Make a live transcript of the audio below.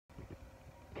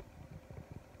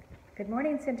Good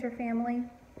morning, Center family.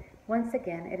 Once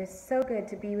again, it is so good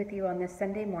to be with you on this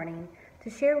Sunday morning to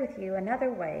share with you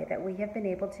another way that we have been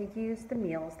able to use the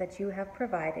meals that you have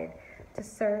provided to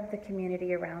serve the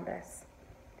community around us.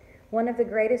 One of the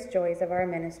greatest joys of our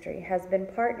ministry has been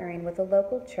partnering with a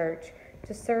local church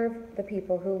to serve the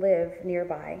people who live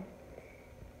nearby.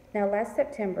 Now, last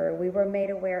September, we were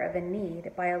made aware of a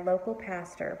need by a local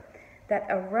pastor that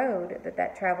a road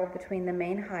that traveled between the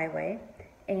main highway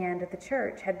and the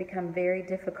church had become very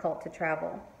difficult to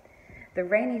travel. The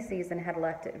rainy season had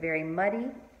left it very muddy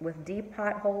with deep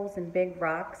potholes and big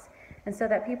rocks, and so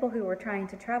that people who were trying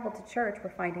to travel to church were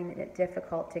finding it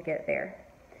difficult to get there.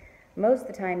 Most of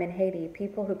the time in Haiti,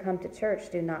 people who come to church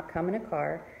do not come in a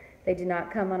car, they do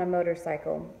not come on a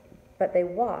motorcycle, but they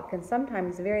walk, and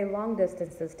sometimes very long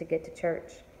distances to get to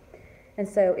church. And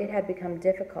so it had become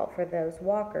difficult for those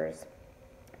walkers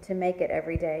to make it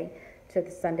every day to the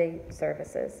Sunday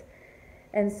services.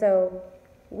 And so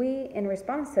we, in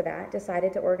response to that,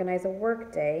 decided to organize a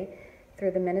work day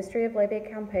through the Ministry of Leve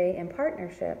Campe in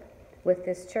partnership with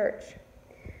this church.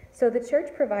 So the church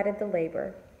provided the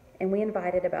labor, and we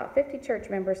invited about 50 church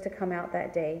members to come out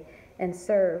that day and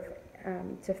serve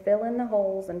to fill in the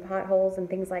holes and potholes and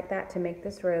things like that to make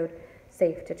this road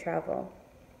safe to travel.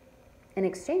 In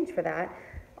exchange for that,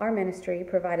 our ministry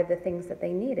provided the things that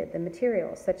they needed, the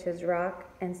materials such as rock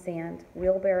and sand,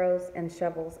 wheelbarrows and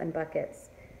shovels and buckets.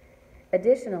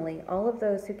 Additionally, all of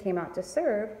those who came out to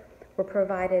serve were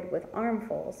provided with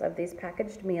armfuls of these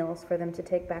packaged meals for them to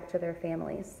take back to their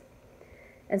families.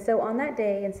 And so on that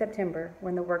day in September,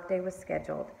 when the workday was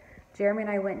scheduled, Jeremy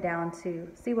and I went down to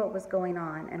see what was going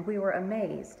on, and we were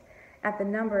amazed at the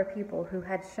number of people who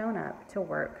had shown up to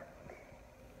work.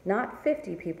 Not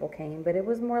 50 people came, but it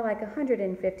was more like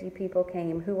 150 people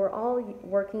came who were all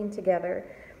working together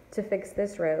to fix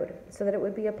this road so that it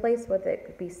would be a place where it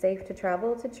could be safe to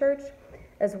travel to church,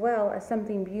 as well as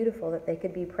something beautiful that they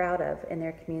could be proud of in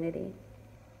their community.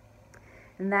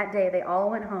 And that day they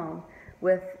all went home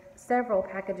with several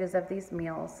packages of these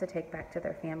meals to take back to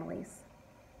their families.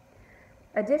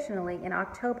 Additionally, in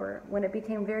October, when it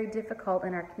became very difficult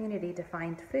in our community to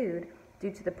find food due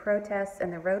to the protests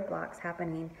and the roadblocks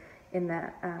happening in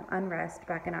the unrest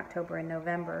back in October and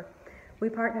November, we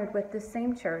partnered with this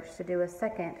same church to do a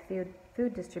second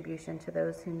food distribution to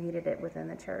those who needed it within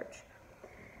the church.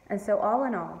 And so all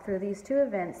in all, through these two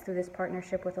events, through this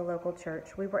partnership with a local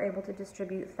church, we were able to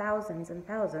distribute thousands and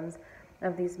thousands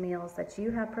of these meals that you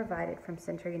have provided from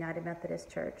Center United Methodist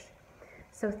Church.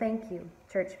 So thank you,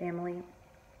 church family,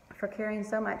 for caring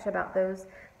so much about those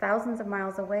thousands of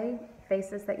miles away,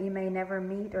 faces that you may never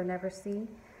meet or never see,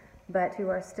 but who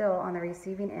are still on the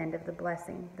receiving end of the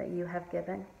blessing that you have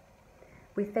given.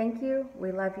 We thank you,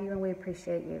 we love you, and we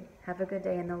appreciate you. Have a good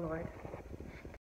day in the Lord.